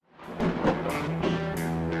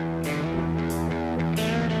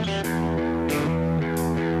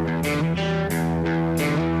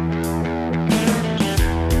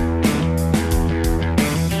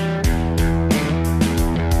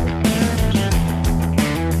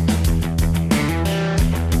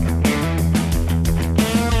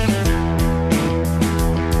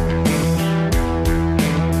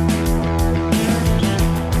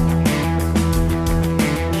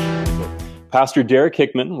Pastor Derek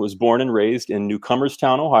Hickman was born and raised in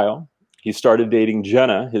Newcomerstown, Ohio. He started dating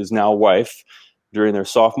Jenna, his now wife, during their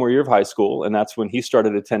sophomore year of high school, and that's when he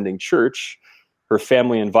started attending church. Her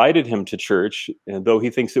family invited him to church, and though he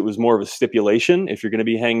thinks it was more of a stipulation, if you're going to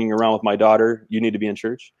be hanging around with my daughter, you need to be in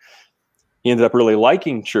church. He ended up really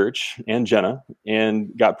liking church and Jenna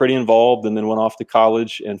and got pretty involved, and then went off to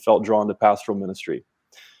college and felt drawn to pastoral ministry.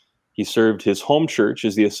 He served his home church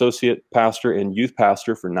as the associate pastor and youth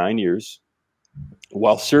pastor for 9 years.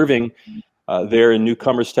 While serving there in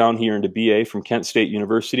Newcomerstown, he earned a BA from Kent State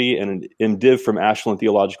University and an MDiv from Ashland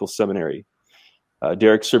Theological Seminary.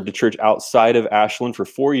 Derek served a church outside of Ashland for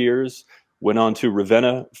 4 years, went on to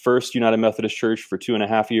Ravenna First United Methodist Church for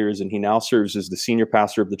 2.5 years, and he now serves as the senior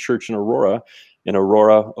pastor of the church in Aurora,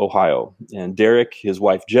 Ohio. And Derek, his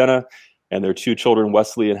wife Jenna, and their 2 children,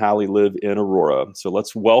 Wesley and Hallie, live in Aurora. So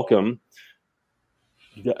let's welcome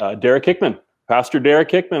Derek Hickman. Pastor Derek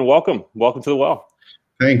Hickman, welcome. Welcome to the Well.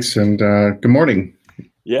 Thanks, and good morning.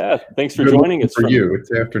 Yeah, thanks for joining us. For you, it's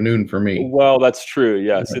afternoon for me. Well, that's true.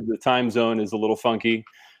 Yes, the time zone is a little funky,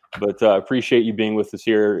 but appreciate you being with us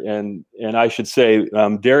here. And I should say,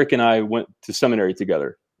 Derek and I went to seminary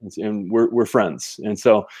together, and we're friends. And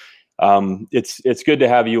so it's good to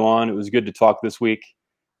have you on. It was good to talk this week,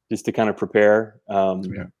 just to kind of prepare,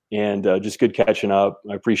 and just good catching up.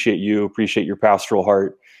 I appreciate you. Appreciate your pastoral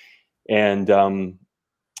heart, and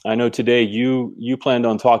I know today you planned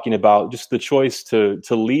on talking about just the choice to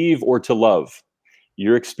leave or to love,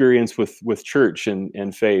 your experience with church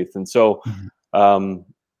and faith. And so,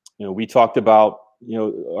 we talked about,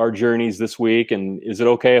 our journeys this week, and is it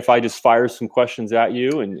okay if I just fire some questions at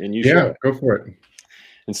you and you share? Go for it.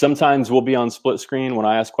 And sometimes we'll be on split screen when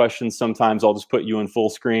I ask questions. Sometimes I'll just put you in full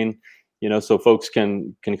screen, so folks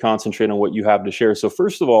can concentrate on what you have to share. So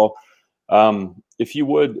first of all, if you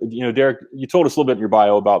would, Derek, you told us a little bit in your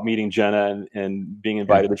bio about meeting Jenna and being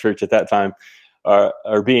invited to church at that time,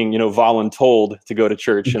 or being, voluntold to go to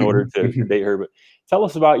church in order to date her. But tell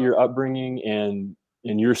us about your upbringing and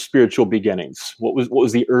your spiritual beginnings. What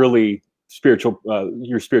was the early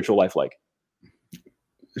your spiritual life like?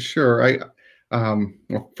 Sure.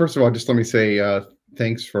 Well, first of all, just let me say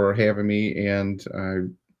thanks for having me,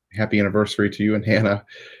 and happy anniversary to you and Hannah.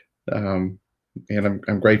 And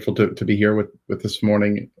I'm grateful to be here with this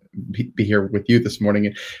morning, be here with you this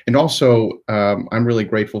morning. And also, I'm really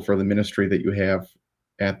grateful for the ministry that you have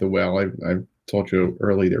at the Well. I told you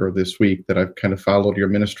earlier this week that I've kind of followed your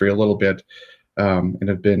ministry a little bit, and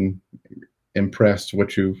have been impressed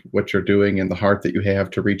what you're doing and the heart that you have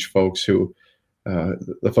to reach folks who,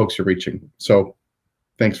 the folks you're reaching. So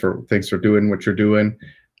thanks for doing what you're doing.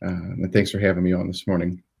 And thanks for having me on this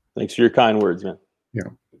morning. Thanks for your kind words, man. Yeah.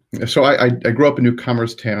 So I grew up in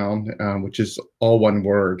Newcomerstown, which is all one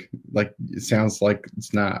word. Like, it sounds like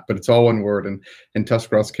it's not, but it's all one word. In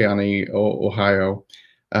Tuscarawas County, Ohio.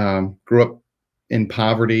 Grew up in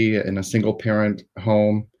poverty in a single parent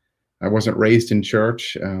home. I wasn't raised in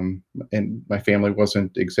church, and my family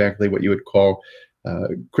wasn't exactly what you would call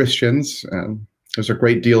Christians. There's a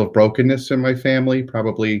great deal of brokenness in my family,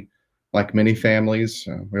 probably like many families.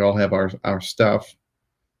 We all have our stuff.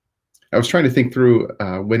 I was trying to think through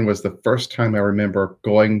when was the first time I remember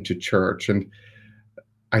going to church. And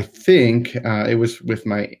I think it was with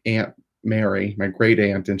my Aunt Mary, my great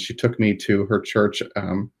aunt, and she took me to her church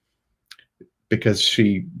because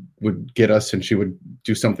she would get us and she would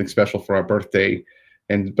do something special for our birthday.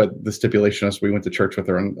 But the stipulation was we went to church with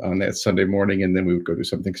her on that Sunday morning, and then we would go do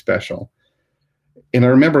something special. And I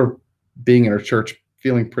remember being in her church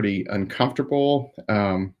feeling pretty uncomfortable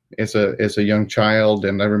as a young child.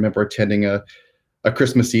 And I remember attending a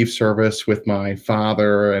Christmas Eve service with my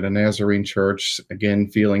father at a Nazarene church, again,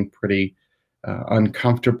 feeling pretty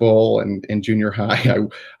uncomfortable. And in junior high,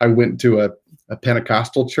 I went to a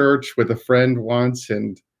Pentecostal church with a friend once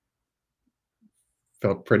and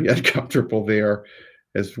felt pretty uncomfortable there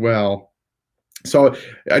as well. So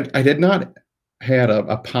I did not had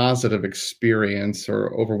a positive experience,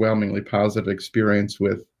 or overwhelmingly positive experience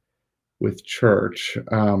with church.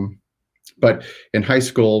 But in high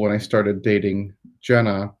school, when I started dating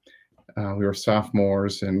Jenna, we were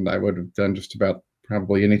sophomores, and I would have done just about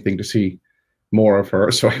probably anything to see more of her.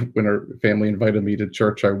 So when her family invited me to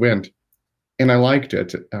church, I went, and I liked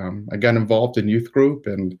it. I got involved in youth group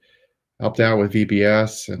and helped out with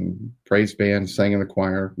VBS and praise band, sang in the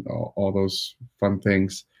choir, all those fun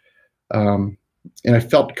things. And I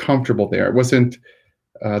felt comfortable there. It wasn't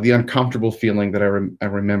the uncomfortable feeling that I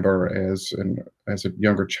remember as a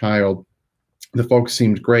younger child. The folks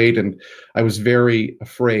seemed great, and I was very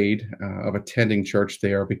afraid of attending church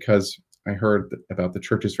there because I heard about the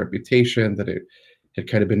church's reputation, that it had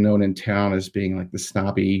kind of been known in town as being like the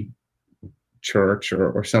snobby church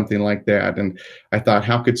or something like that. And I thought,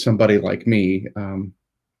 how could somebody like me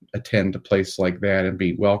attend a place like that and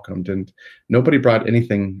be welcomed? And nobody brought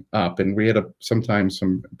anything up. And we had sometimes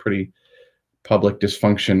some pretty public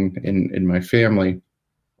dysfunction in my family.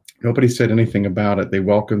 Nobody said anything about it. They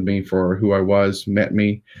welcomed me for who I was, met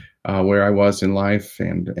me where I was in life,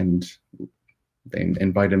 and they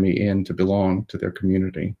invited me in to belong to their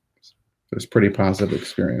community. It was a pretty positive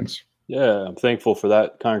experience. Yeah, I'm thankful for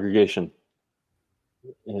that congregation,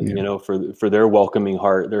 and for their welcoming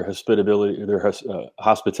heart, their hospitality,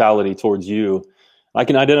 hospitality towards you. I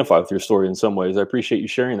can identify with your story in some ways. I appreciate you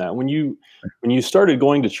sharing that. When you started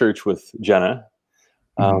going to church with Jenna,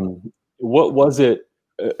 what was it,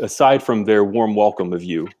 aside from their warm welcome of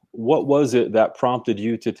you, what was it that prompted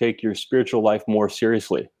you to take your spiritual life more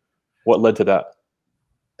seriously? What led to that?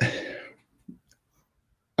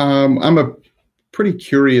 I'm a pretty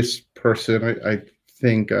curious person. I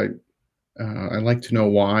think I like to know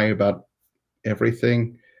why about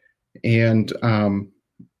everything. And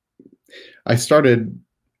I started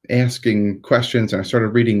asking questions, and I started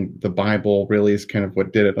reading the Bible. Really is kind of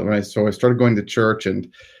what did it. So I started going to church,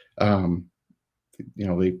 and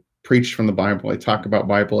they preached from the Bible. I talk about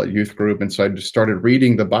Bible at youth group, and so I just started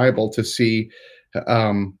reading the Bible to see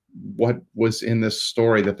what was in this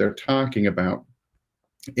story that they're talking about.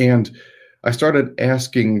 And I started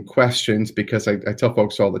asking questions because I tell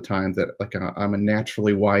folks all the time that I'm a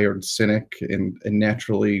naturally wired cynic and a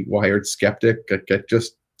naturally wired skeptic. I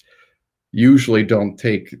just usually don't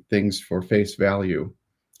take things for face value.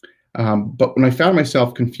 But when I found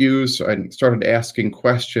myself confused, I started asking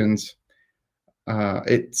questions.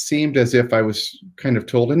 It seemed as if I was kind of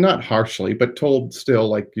told, and not harshly, but told still,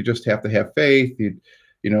 like, you just have to have faith.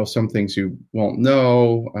 Some things you won't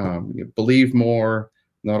know. You believe more.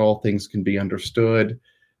 Not all things can be understood.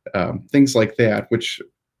 Things like that, which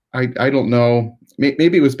I don't know.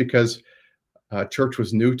 Maybe it was because church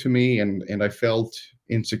was new to me, and I felt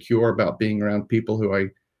insecure about being around people who I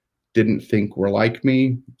didn't think were like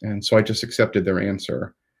me. And so I just accepted their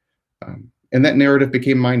answer. And that narrative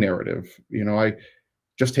became my narrative. I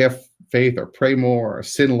just have faith, or pray more, or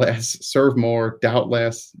sin less, serve more, doubt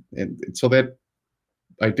less. And so that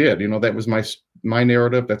I did. That was my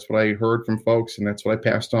narrative. That's what I heard from folks, and that's what I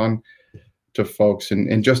passed on to folks. And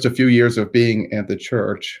in just a few years of being at the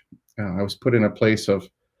church, I was put in a place of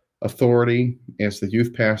authority as the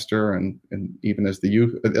youth pastor, and even as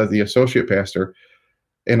the associate pastor.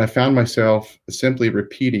 And I found myself simply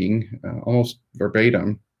repeating almost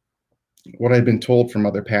verbatim what I'd been told from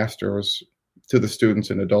other pastors to the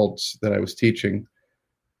students and adults that I was teaching.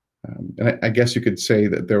 And I guess you could say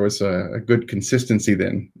that there was a good consistency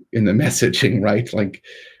then in the messaging, right? Like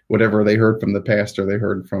whatever they heard from the pastor, they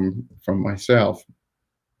heard from myself.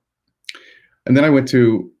 And then I went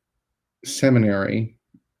to seminary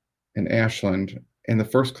in Ashland, and the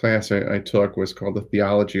first class I took was called the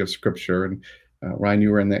Theology of Scripture. And Ryan,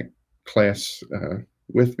 you were in that class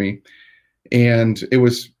with me, and it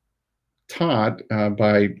was taught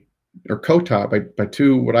co-taught by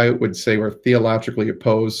two, what I would say were theologically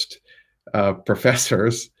opposed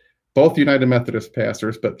professors, both United Methodist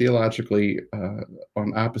pastors, but theologically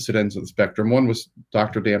on opposite ends of the spectrum. One was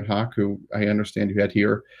Dr. Dan Hawk, who I understand you had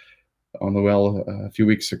here on the well a few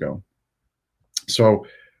weeks ago. So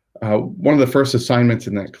one of the first assignments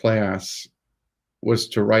in that class was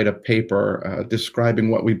to write a paper describing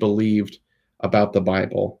what we believed about the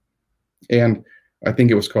Bible. And I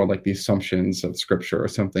think it was called like the Assumptions of Scripture or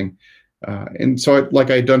something. And so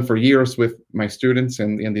like I had done for years with my students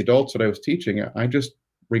and the adults that I was teaching, I just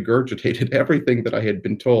regurgitated everything that I had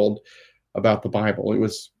been told about the Bible. It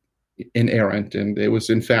was inerrant, and it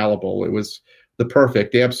was infallible. It was the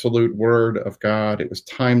perfect, absolute word of God. It was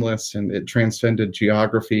timeless, and it transcended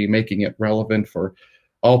geography, making it relevant for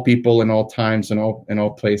all people in all times and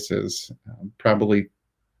all places. Probably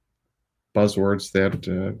buzzwords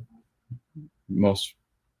that most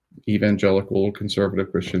evangelical conservative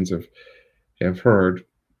Christians have heard.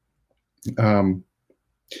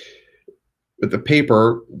 But the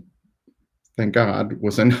paper, thank God,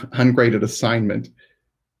 was an ungraded assignment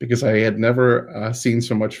because I had never seen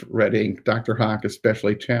so much red ink. Dr. Hawk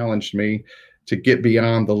especially challenged me to get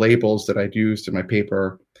beyond the labels that I'd used in my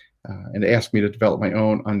paper and asked me to develop my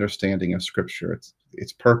own understanding of Scripture,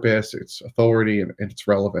 its purpose, its authority, and its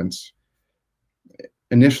relevance.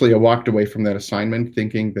 Initially, I walked away from that assignment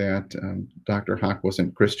thinking that Dr. Hawk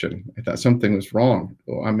wasn't Christian. I thought something was wrong.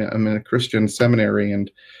 Well, I'm in a Christian seminary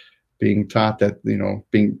and being taught that,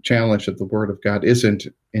 being challenged that the Word of God isn't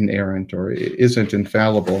inerrant or isn't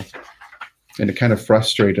infallible. And it kind of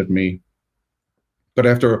frustrated me. But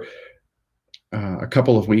after a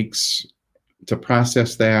couple of weeks to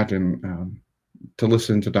process that and to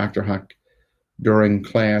listen to Dr. Huck during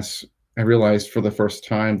class, I realized for the first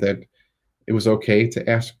time that it was okay to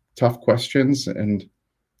ask tough questions, and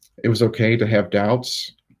it was okay to have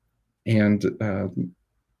doubts. And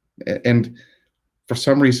for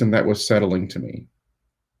some reason, that was settling to me.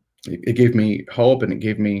 It gave me hope, and it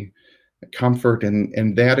gave me comfort,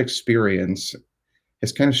 and that experience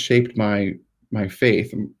has kind of shaped my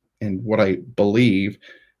faith and what I believe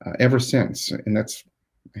ever since. And that's,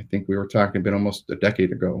 I think we were talking about almost a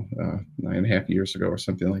decade ago, 9.5 years ago or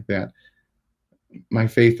something like that. My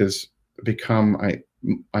faith has become,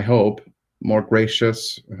 I hope, more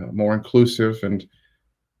gracious, more inclusive, and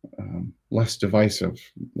less divisive.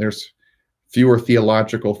 There's fewer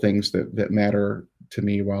theological things that matter to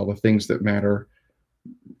me, while the things that matter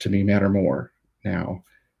to me matter more now.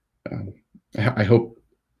 I hope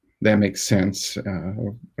that makes sense,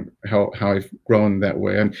 how I've grown that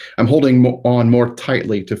way. And I'm holding on more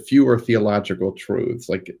tightly to fewer theological truths,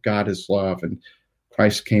 like God is love and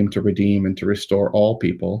Christ came to redeem and to restore all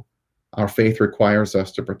people. Our faith requires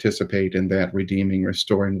us to participate in that redeeming,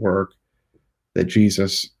 restoring work that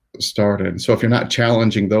Jesus started. So if you're not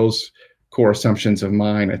challenging those core assumptions of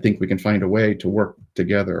mine, I think we can find a way to work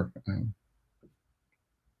together.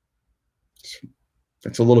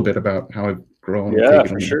 That's a little bit about how I've grown. Yeah,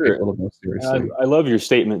 for sure. A little more seriously. I love your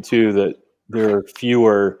statement too, that there are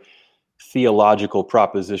fewer theological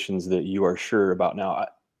propositions that you are sure about now.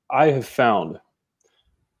 I have found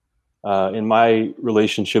in my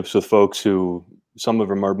relationships with folks who, some of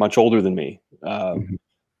them are much older than me,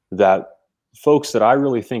 that folks that I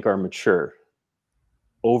really think are mature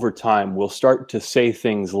over time will start to say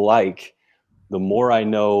things like, the more I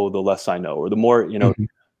know, the less I know, or the more,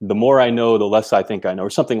 the more I know, the less I think I know, or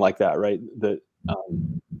something like that, right? That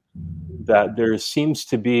there seems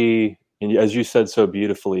to be, and as you said so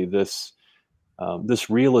beautifully, this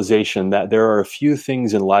realization that there are a few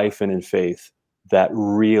things in life and in faith that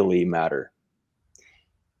really matter.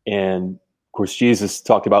 And of course, Jesus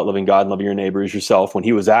talked about loving God and loving your neighbor as yourself when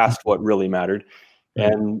he was asked what really mattered.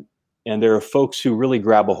 And there are folks who really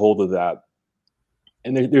grab a hold of that.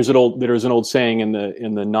 And there's an old saying in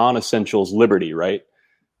the non-essentials liberty, right?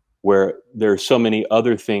 Where there are so many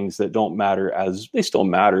other things that don't matter, as they still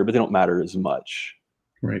matter, but they don't matter as much.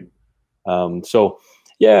 Right. So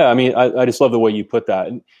yeah, I mean, I just love the way you put that.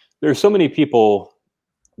 And there are so many people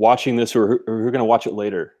watching this or who are going to watch it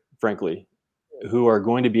later, frankly, who are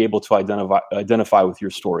going to be able to identify with your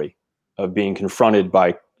story of being confronted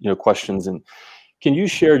by, questions. And can you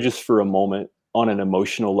share just for a moment on an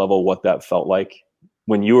emotional level what that felt like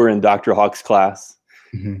when you were in Dr. Hawk's class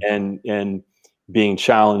and being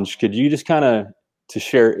challenged? Could you just kind of to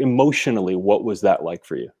share emotionally, what was that like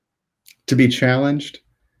for you? To be challenged?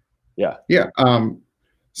 Yeah. Yeah.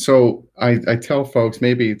 So I tell folks,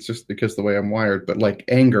 maybe it's just because the way I'm wired, but like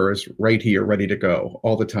anger is right here, ready to go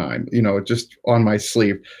all the time, just on my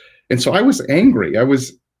sleeve. And so I was angry. I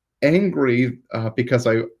was angry because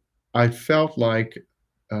I felt like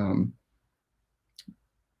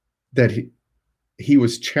that he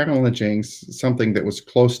was challenging something that was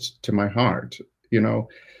close to my heart,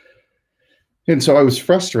 And so I was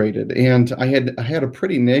frustrated, and I had a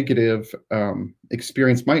pretty negative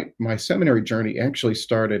experience. My seminary journey actually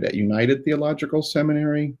started at United Theological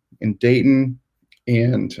Seminary in Dayton,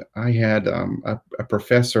 and I had a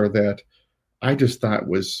professor that I just thought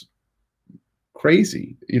was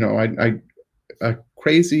crazy. A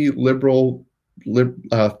crazy liberal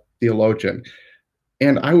theologian,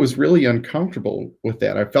 and I was really uncomfortable with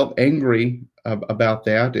that. I felt angry about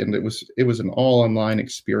that, and it was an all online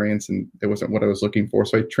experience, and it wasn't what I was looking for.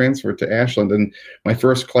 So I transferred to Ashland, and my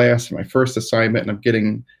first class, my first assignment, and I'm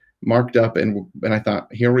getting marked up, and I thought,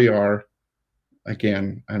 here we are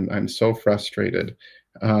again. I'm so frustrated,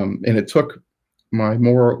 and it took my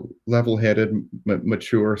more level-headed,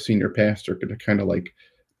 mature senior pastor to kind of like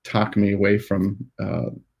talk me away from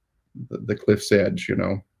the cliff's edge,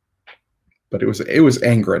 But it was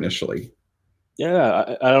anger initially.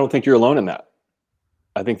 Yeah, I don't think you're alone in that.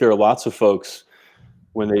 I think there are lots of folks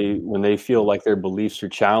when they feel like their beliefs are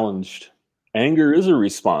challenged, anger is a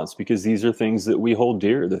response, because these are things that we hold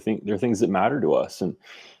dear. They're things that matter to us. And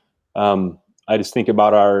I just think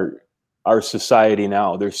about our society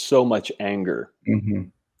now. There's so much anger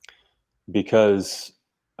because,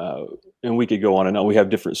 and we could go on and on. We have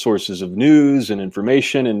different sources of news and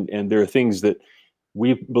information, and there are things that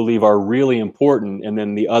we believe are really important, and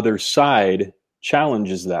then the other side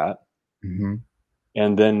challenges that.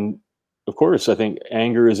 And then Of course, I think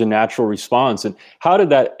anger is a natural response. And how did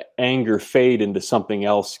that anger fade into something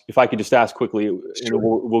else? If I could just ask quickly, and Sure.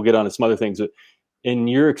 we'll get on to some other things. In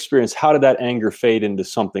your experience, how did that anger fade into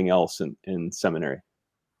something else in seminary?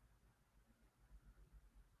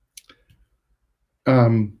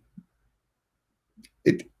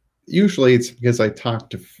 Usually it's because I talk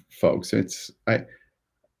to folks. I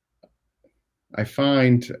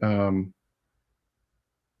find,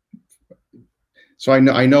 so I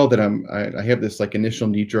know that I have this like initial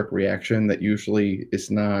knee-jerk reaction that usually is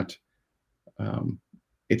not,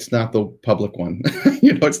 it's not the public one.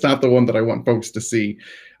 It's not the one that I want folks to see.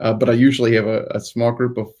 But I usually have a small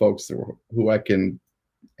group of folks who I can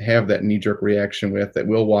have that knee-jerk reaction with, that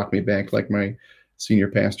will walk me back, like my senior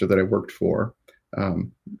pastor that I worked for,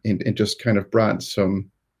 and just kind of brought some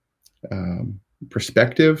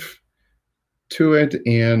perspective to it.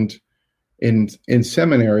 And in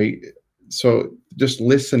seminary, so just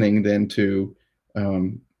listening then to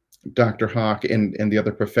Dr. Hawk and the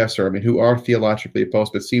other professor, who are theologically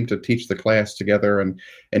opposed but seem to teach the class together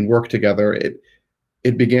and work together,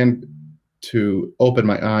 it began to open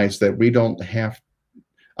my eyes that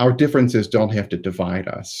our differences don't have to divide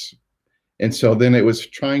us. And so then it was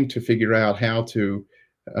trying to figure out how to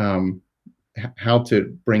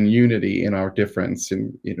bring unity in our difference,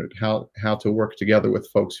 and how to work together with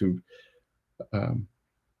folks who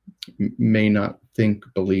may not think,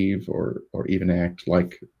 believe, or even act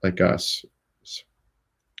like us.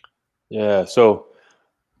 Yeah. So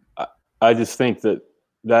I just think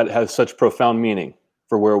that has such profound meaning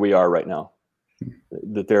for where we are right now.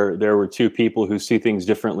 That there were two people who see things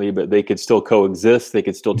differently, but they could still coexist. They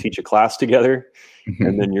could still teach a class together.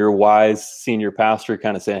 And then your wise senior pastor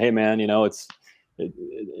kind of saying, "Hey, man,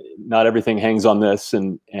 not everything hangs on this."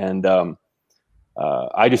 And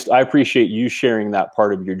I appreciate you sharing that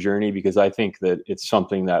part of your journey, because I think that it's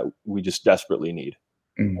something that we just desperately need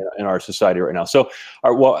in our society right now. So,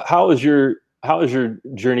 how has your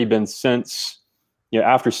journey been since,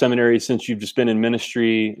 after seminary, since you've just been in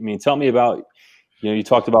ministry? Tell me about, you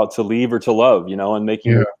talked about to leave or to love, and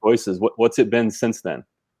making your choices. What's it been since then?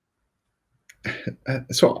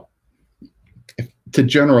 So to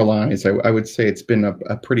generalize, I would say it's been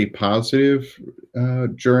a pretty positive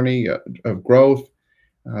journey of growth.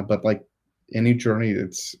 But like any journey,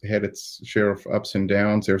 it's had its share of ups and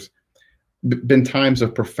downs. There's been times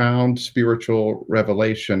of profound spiritual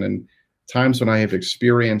revelation, and times when I have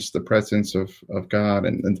experienced the presence of God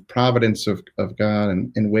and the providence of God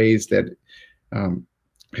in ways that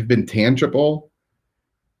have been tangible.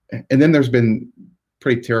 And then there's been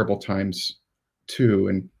pretty terrible times too.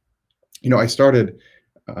 And, I started,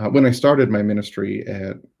 when I started my ministry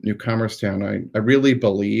at New Comerstown, I really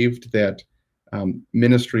believed that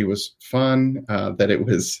ministry was fun, that it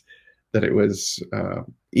was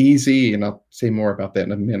easy, and I'll say more about that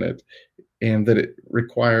in a minute, and that it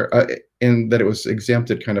and that it was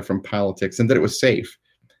exempted kind of from politics, and that it was safe.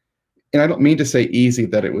 And I don't mean to say easy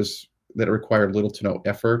that it required little to no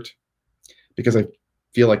effort, because I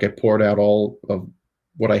feel like I poured out all of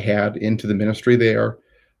what I had into the ministry there.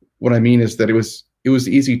 What I mean is that it was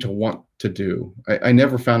easy to want to do. I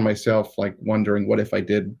never found myself like wondering, what if I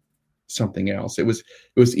did something else? It was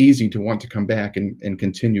easy to want to come back and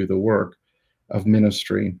continue the work of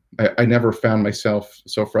ministry. I never found myself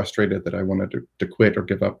so frustrated that I wanted to quit or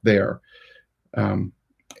give up there. And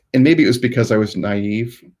maybe it was because I was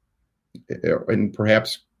naive, and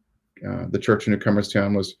perhaps the church in New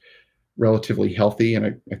Comerstown was relatively healthy, and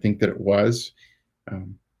I think that it was.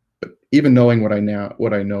 But even knowing what I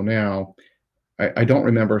know now, I don't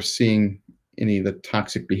remember seeing any of the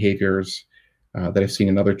toxic behaviors that I've seen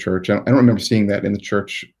in other church. I don't remember seeing that in the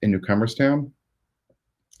church in New Comerstown.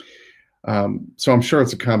 So I'm sure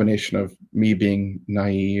it's a combination of me being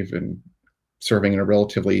naive and serving in a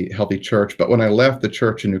relatively healthy church. But when I left the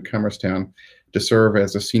church in New Comerstown to serve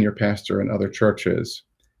as a senior pastor in other churches,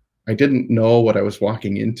 I didn't know what I was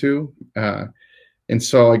walking into. And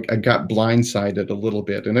so I got blindsided a little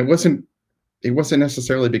bit. And it wasn't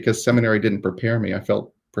necessarily because seminary didn't prepare me. I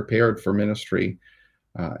felt prepared for ministry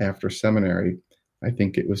after seminary. I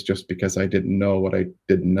think it was just because I didn't know what I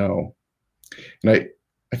didn't know. And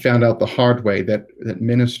I found out the hard way that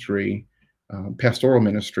ministry, pastoral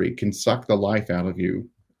ministry, can suck the life out of you,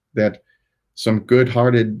 that some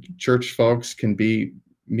good-hearted church folks can be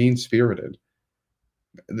mean-spirited,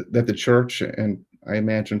 that the church, and I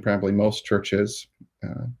imagine probably most churches,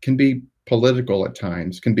 can be political at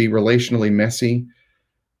times, can be relationally messy.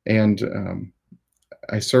 And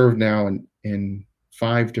I serve now in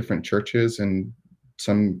 5 different churches in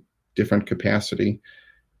some different capacity.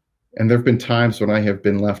 And there have been times when I have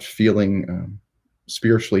been left feeling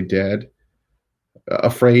spiritually dead,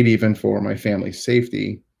 afraid even for my family's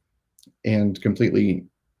safety, and completely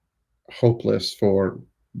hopeless for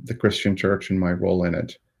the Christian church and my role in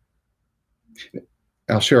it.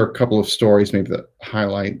 I'll share a couple of stories maybe that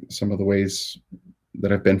highlight some of the ways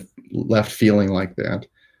that I've been left feeling like that.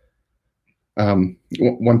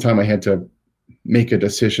 One time I had to make a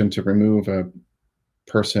decision to remove a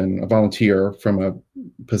volunteer from a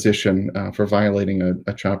position for violating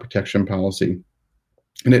a child protection policy.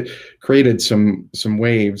 And it created some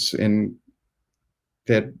waves, and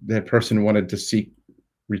that person wanted to seek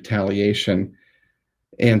retaliation.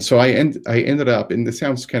 And so I ended up, and this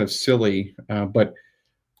sounds kind of silly, but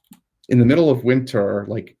in the middle of winter,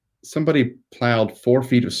 like somebody plowed 4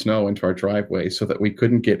 feet of snow into our driveway so that we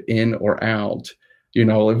couldn't get in or out. It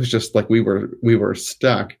was just like we were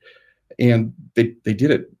stuck. And they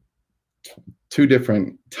did it 2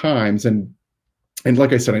 different times. And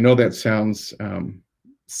like I said, I know that sounds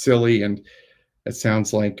silly, and it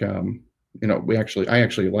sounds like I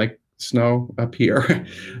actually like snow up here,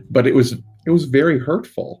 but it was very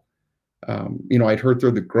hurtful. I'd heard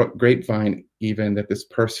through the grapevine even that this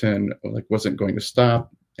person wasn't going to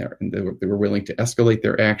stop, and they were willing to escalate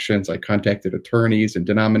their actions. I contacted attorneys and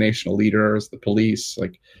denominational leaders, the police.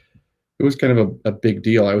 It was kind of a big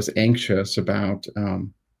deal. I was anxious about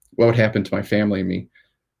what would happen to my family and me.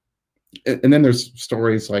 And then there's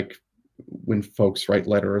stories like when folks write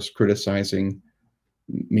letters criticizing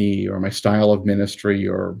me or my style of ministry,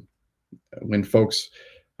 or when folks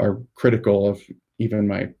are critical of even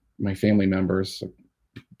my family members,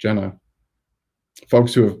 Jenna,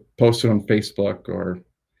 folks who have posted on Facebook, or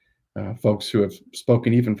folks who have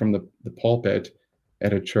spoken even from the pulpit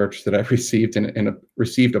at a church that I've received and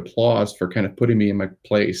received applause for kind of putting me in my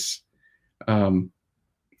place. So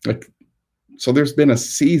there's been a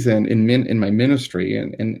season in my ministry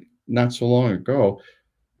and not so long ago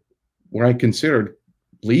where I considered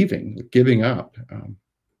leaving, giving up.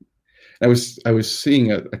 I was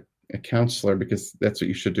seeing a counselor, because that's what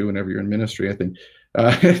you should do whenever you're in ministry, I think.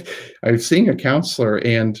 I was seeing a counselor,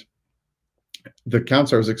 and the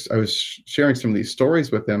counselor, I was sharing some of these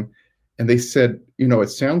stories with them, and they said, it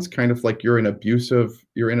sounds kind of like you're in an abusive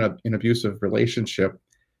relationship,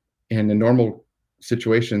 and in normal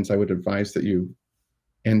situations, I would advise that you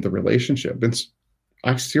end the relationship. And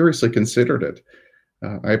I seriously considered it.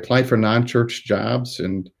 I applied for non-church jobs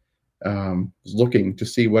and was looking to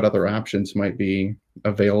see what other options might be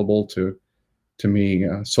available to me,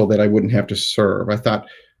 so that I wouldn't have to serve.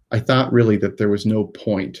 I thought really that there was no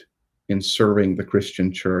point in serving the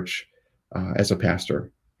Christian church as a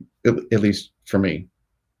pastor, at least for me.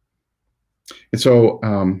 And so,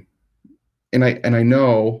 and I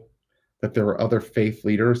know that there are other faith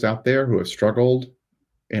leaders out there who have struggled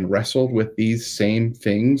and wrestled with these same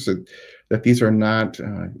things, that these are not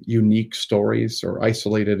unique stories or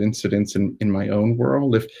isolated incidents in my own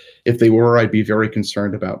world. If they were, I'd be very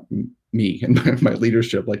concerned about me and my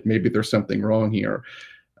leadership, like maybe there's something wrong here.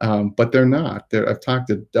 But they're not. I've talked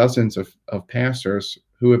to dozens of pastors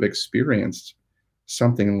who have experienced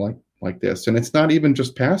something like this. And it's not even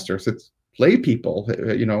just pastors, it's lay people,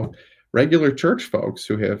 regular church folks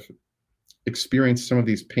who have experienced some of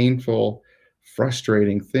these painful,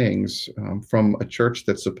 frustrating things from a church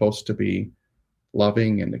that's supposed to be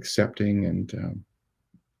loving and accepting and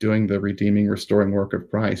doing the redeeming, restoring work of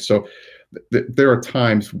Christ. So there are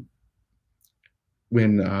times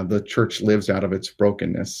when the church lives out of its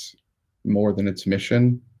brokenness more than its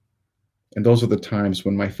mission. And those are the times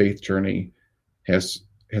when my faith journey has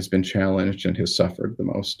been challenged and has suffered the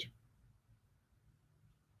most.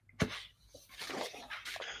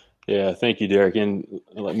 Yeah, thank you, Derek. And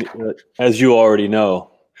as you already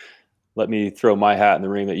know, let me throw my hat in the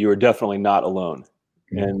ring that you are definitely not alone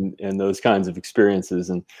in those kinds of experiences.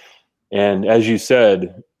 And as you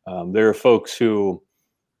said, there are folks who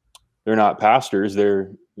they're not pastors;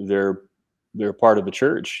 they're part of a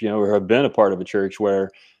church, or have been a part of a church where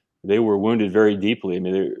they were wounded very deeply. I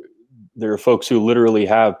mean, there are folks who literally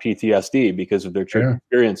have PTSD because of their church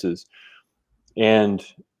experiences, and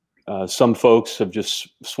some folks have just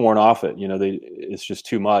sworn off it. It's just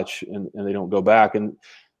too much, and they don't go back. And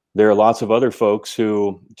there are lots of other folks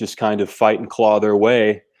who just kind of fight and claw their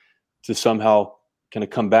way to somehow kind of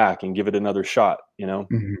come back and give it another shot.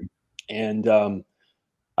 Mm-hmm. And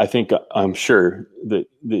I'm sure that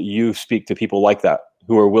you speak to people like that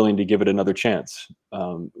who are willing to give it another chance,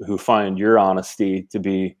 who find your honesty to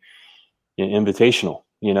be invitational,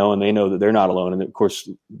 and they know that they're not alone. And of course,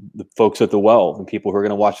 the folks at the well and people who are going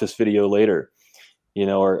to watch this video later,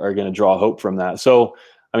 are going to draw hope from that. So,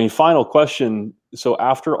 final question. So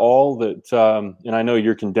after all that, and I know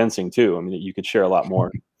you're condensing too, you could share a lot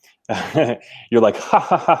more. You're like, ha,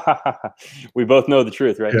 ha, ha, ha, ha. We both know the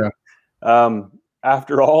truth, right? Yeah.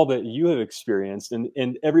 After all that you have experienced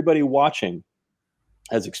and everybody watching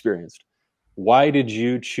has experienced, why did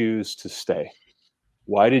you choose to stay?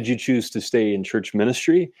 Why did you choose to stay in church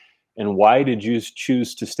ministry? And why did you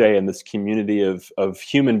choose to stay in this community of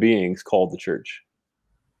human beings called the church?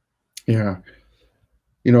 Yeah.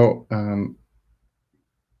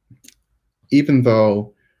 Even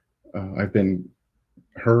though I've been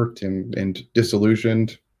hurt and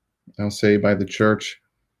disillusioned, I'll say, by the church,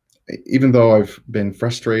 even though I've been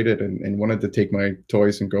frustrated and wanted to take my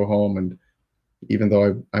toys and go home, and even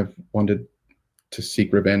though I've wanted to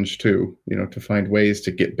seek revenge too, to find ways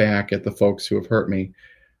to get back at the folks who have hurt me,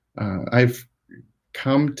 I've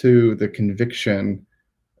come to the conviction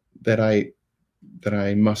that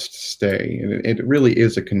I must stay, and it really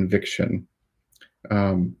is a conviction.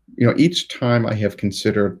 Each time I have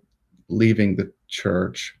considered leaving the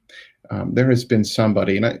church, there has been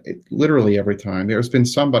somebody, and literally every time, there's been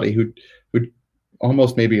somebody who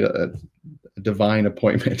almost maybe a divine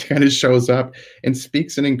appointment kind of shows up and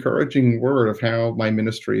speaks an encouraging word of how my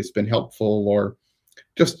ministry has been helpful, or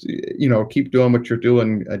just, keep doing what you're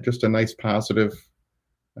doing. Just a nice, positive,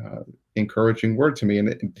 encouraging word to me.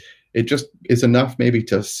 And it just is enough maybe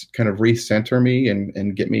to kind of recenter me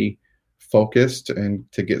and get me focused and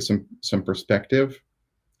to get some perspective.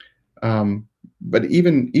 But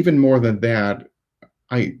even more than that,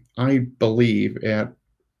 I believe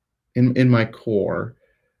in my core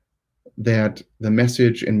that the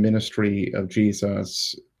message and ministry of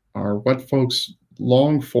Jesus are what folks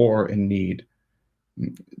long for and need.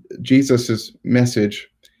 Jesus's message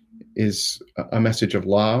is a message of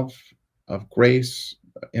love, of grace,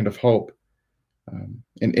 and of hope.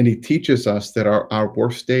 And he teaches us that our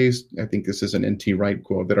worst days, I think this is an N.T. Wright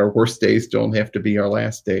quote, that our worst days don't have to be our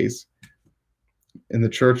last days. And the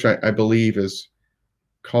church, I believe, is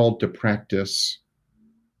called to practice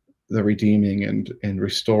the redeeming and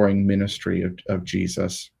restoring ministry of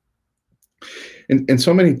Jesus. And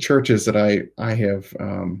so many churches that I have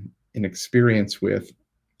an experience with,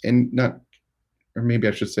 and not, or maybe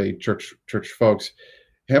I should say church folks,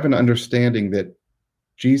 have an understanding that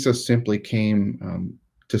Jesus simply came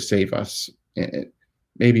to save us,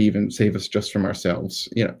 maybe even save us just from ourselves,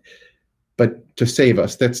 but to save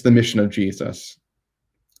us. That's the mission of Jesus.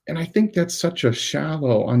 And I think that's such a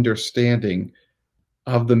shallow understanding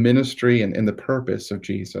of the ministry and the purpose of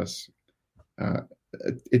Jesus.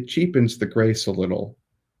 It cheapens the grace a little.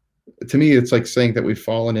 To me, it's like saying that we've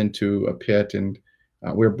fallen into a pit and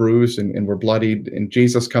we're bruised and we're bloodied, and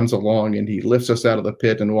Jesus comes along and he lifts us out of the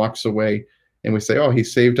pit and walks away, and we say, oh, he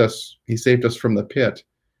saved us from the pit,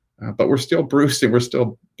 but we're still bruised and we're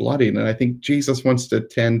still bloodied. And I think Jesus wants to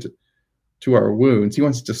tend to our wounds. He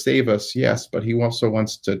wants to save us, yes, but he also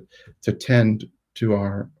wants to tend to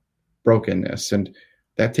our brokenness, and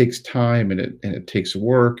that takes time and it takes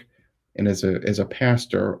work. And as a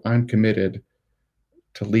pastor, I'm committed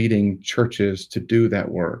to leading churches to do that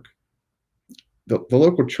work. The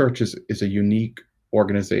local church is a unique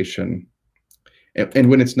organization. And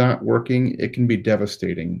when it's not working, it can be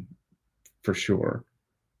devastating, for sure.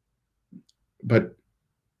 But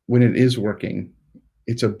when it is working,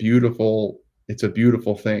 it's a beautiful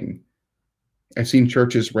thing. I've seen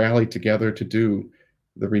churches rally together to do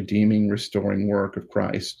the redeeming, restoring work of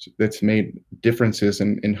Christ that's made differences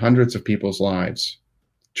in hundreds of people's lives.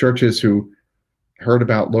 Churches who heard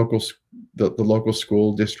about the local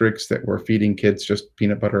school districts that were feeding kids just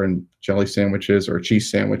peanut butter and jelly sandwiches or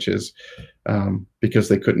cheese sandwiches because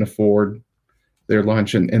they couldn't afford their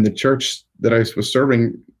lunch. And the church that I was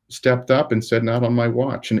serving stepped up and said, not on my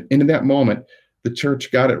watch. And in that moment, the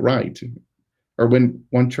church got it right. Or when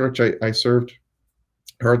one church I served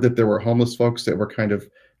heard that there were homeless folks that were kind of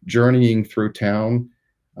journeying through town,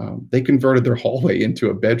 they converted their hallway into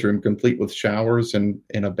a bedroom complete with showers and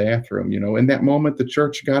a bathroom. In that moment, the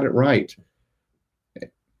church got it right.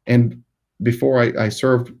 And before I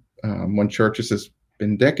served one church, this has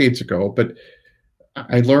been decades ago, but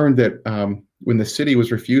I learned that when the city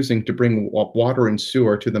was refusing to bring water and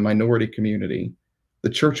sewer to the minority community, the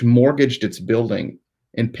church mortgaged its building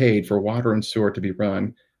and paid for water and sewer to be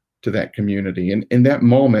run to that community. And in that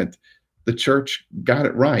moment, the church got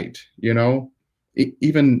it right.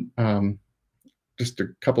 Even just a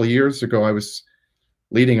couple of years ago, I was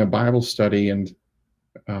leading a Bible study, and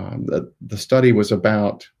the study was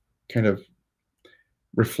about kind of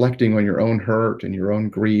reflecting on your own hurt and your own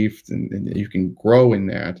grief, and you can grow in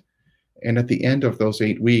that. And at the end of those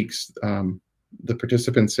 8 weeks, the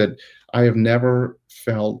participants said, I have never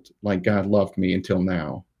felt like God loved me until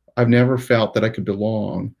now. I've never felt that I could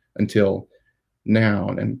belong until now.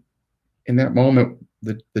 And in that moment,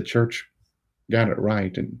 the church got it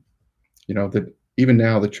right. And, that even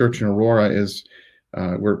now the church in Aurora is,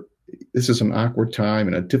 this is an awkward time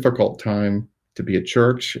and a difficult time to be a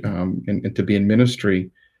church, and to be in ministry.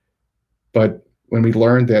 But when we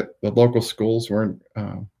learned that the local schools weren't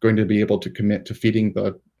going to be able to commit to feeding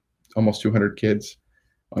the almost 200 kids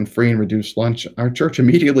on free and reduced lunch, our church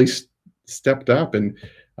immediately stepped up and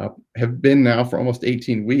have been now for almost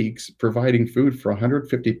 18 weeks providing food for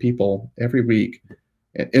 150 people every week.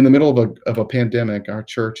 In the middle of a pandemic, our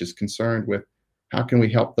church is concerned with how can we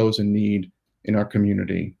help those in need in our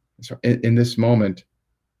community. So in this moment,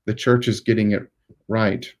 the church is getting it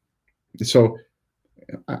right. So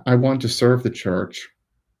I want to serve the church,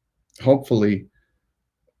 hopefully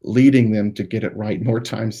leading them to get it right more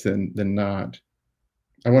times than not.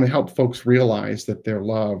 I want to help folks realize that they're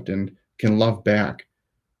loved and can love back.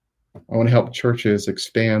 I want to help churches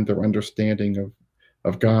expand their understanding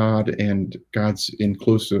of God and God's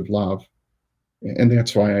inclusive love. And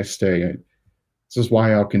that's why I stay. This is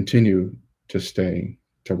why I'll continue to stay,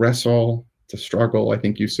 to wrestle, to struggle. I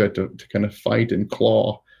think you said to kind of fight and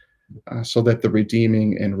claw, so that the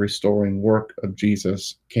redeeming and restoring work of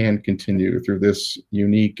Jesus can continue through this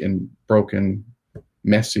unique and broken,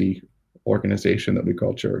 messy organization that we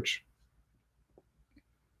call church.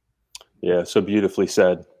 Yeah, so beautifully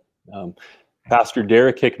said. Pastor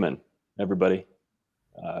Derek Hickman, everybody.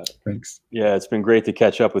 Thanks. Yeah, it's been great to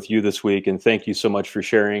catch up with you this week, and thank you so much for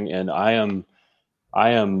sharing. And I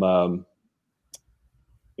am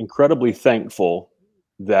incredibly thankful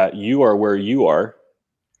that you are where you are,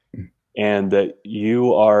 and that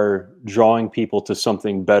you are drawing people to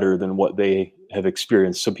something better than what they have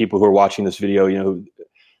experienced. So people who are watching this video,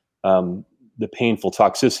 the painful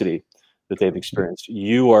toxicity that they've experienced,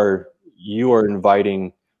 you are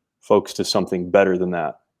inviting folks to something better than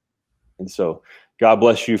that. And so God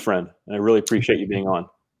bless you, friend. And I really appreciate you being on.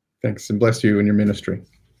 Thanks, and bless you in your ministry.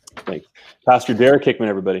 Thanks. Pastor Derek Hickman,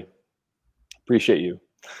 everybody. Appreciate you.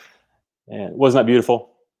 And wasn't that beautiful?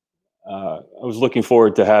 I was looking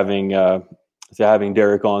forward to having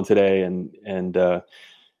Derek on today, and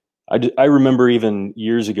I remember even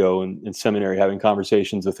years ago in seminary having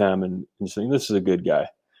conversations with him and saying, this is a good guy.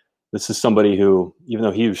 This is somebody who, even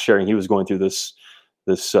though he was sharing, he was going through this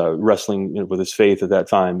wrestling with his faith at that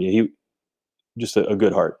time. He just a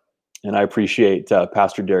good heart, and I appreciate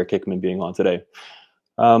Pastor Derek Hickman being on today.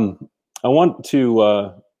 I want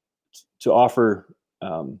to offer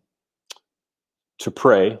to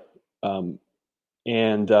pray. And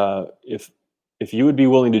if you would be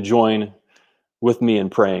willing to join with me in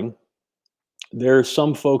praying, there are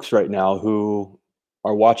some folks right now who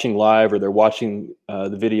are watching live or they're watching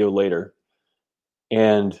the video later,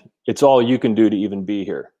 and it's all you can do to even be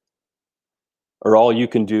here, or all you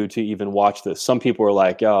can do to even watch this. Some people are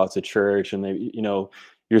like, oh, it's a church, and they,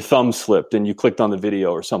 your thumb slipped and you clicked on the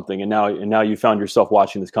video or something, and now you found yourself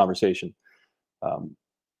watching this conversation.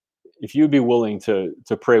 If you'd be willing to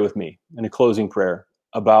pray with me in a closing prayer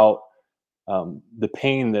about the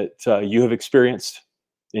pain that you have experienced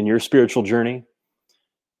in your spiritual journey.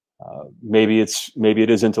 Maybe it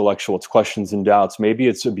is intellectual, it's questions and doubts. Maybe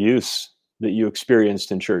it's abuse that you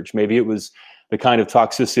experienced in church. Maybe it was the kind of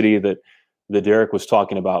toxicity that Derek was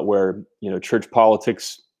talking about, where church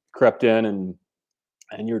politics crept in,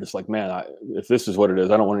 and you're just like, man, if this is what it is,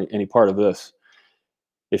 I don't want any part of this.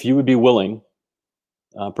 If you would be willing,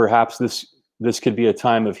 perhaps this could be a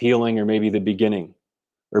time of healing, or maybe the beginning,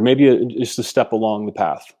 or maybe just a step along the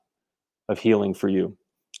path of healing for you.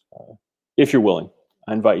 If you're willing,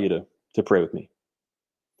 I invite you to pray with me.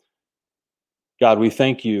 God, we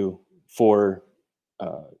thank you for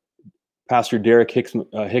Pastor Derek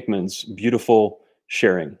Hickman's beautiful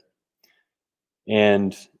sharing.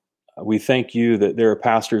 And we thank you that there are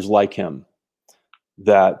pastors like him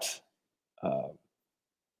that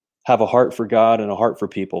have a heart for God and a heart for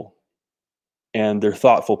people. And they're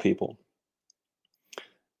thoughtful people.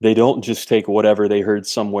 They don't just take whatever they heard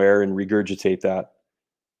somewhere and regurgitate that,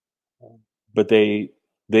 but they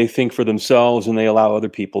think for themselves, and they allow other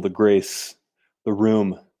people the grace, the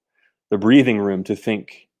room, the breathing room to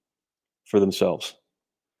think for themselves.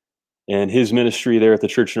 And his ministry there at the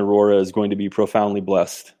church in Aurora is going to be profoundly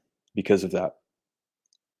blessed because of that.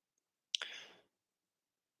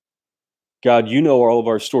 God, you know all of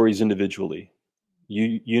our stories individually.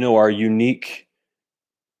 You know our unique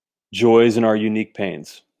joys and our unique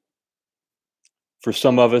pains. For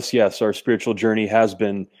some of us, yes, our spiritual journey has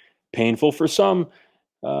been painful. For some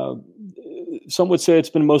would say it's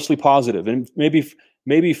been mostly positive, and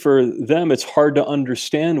maybe for them it's hard to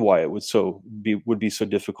understand why it would be so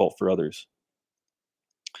difficult for others.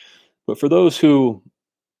 But for those who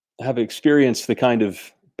have experienced the kind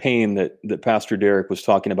of pain that Pastor Derek was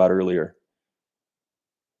talking about earlier.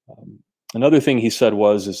 Another thing he said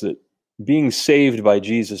is that being saved by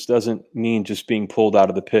Jesus doesn't mean just being pulled out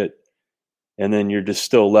of the pit and then you're just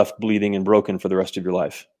still left bleeding and broken for the rest of your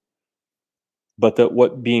life. But that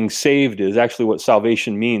what being saved is, actually what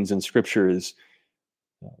salvation means in Scripture, is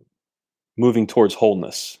moving towards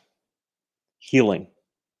wholeness, healing,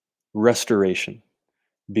 restoration,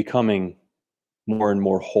 becoming more and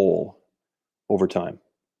more whole over time.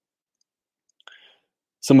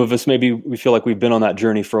 Some of us, maybe we feel like we've been on that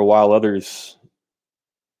journey for a while. Others,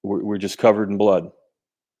 we're just covered in blood.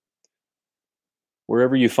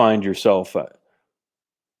 Wherever you find yourself,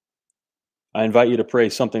 I invite you to pray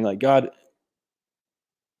something like, God,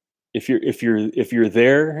 if you're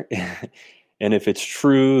there, and if it's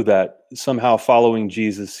true that somehow following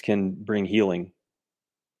Jesus can bring healing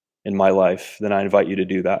in my life, then I invite you to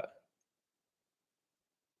do that.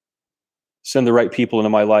 Send the right people into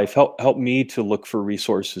my life. Help me to look for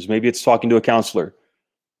resources. Maybe it's talking to a counselor,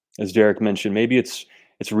 as Derek mentioned. Maybe it's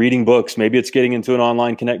reading books. Maybe it's getting into an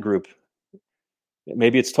online connect group.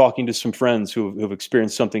 Maybe it's talking to some friends who've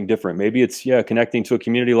experienced something different. Maybe it's connecting to a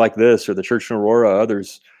community like this or the church in Aurora,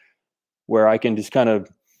 others, where I can just kind of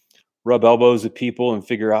rub elbows with people and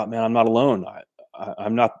figure out, man, I'm not alone.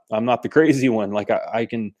 I'm not the crazy one. Like I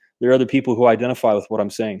can. There are other people who identify with what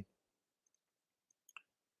I'm saying.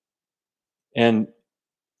 And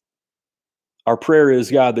our prayer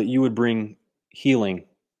is, God, that you would bring healing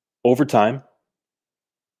over time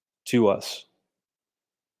to us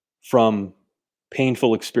from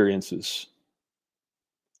painful experiences,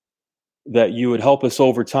 that you would help us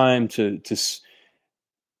over time to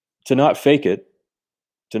not fake it,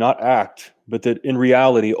 to not act, but that in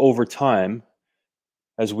reality, over time,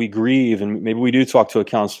 as we grieve, and maybe we do talk to a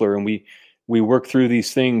counselor and we work through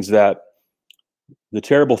these things, that the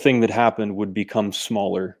terrible thing that happened would become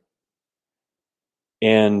smaller.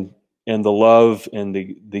 And the love and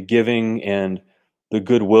the giving and the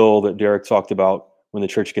goodwill that Derek talked about, when the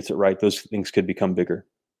church gets it right, those things could become bigger.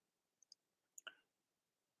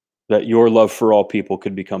 That your love for all people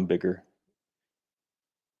could become bigger.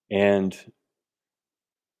 And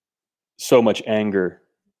so much anger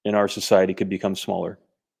in our society could become smaller.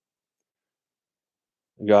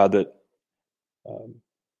 God, that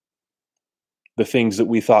the things that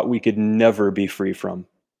we thought we could never be free from,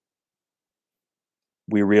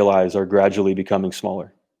 we realize are gradually becoming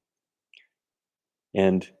smaller.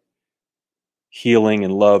 And healing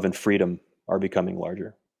and love and freedom are becoming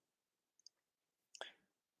larger.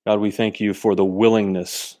 God, we thank you for the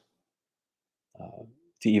willingness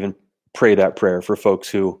to even pray that prayer for folks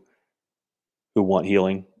who want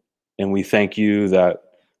healing. And we thank you that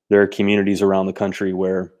there are communities around the country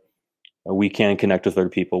where we can connect with other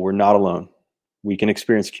people. We're not alone. We can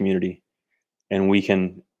experience community, and we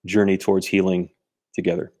can journey towards healing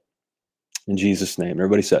together. In Jesus' name,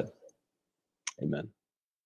 everybody said, amen.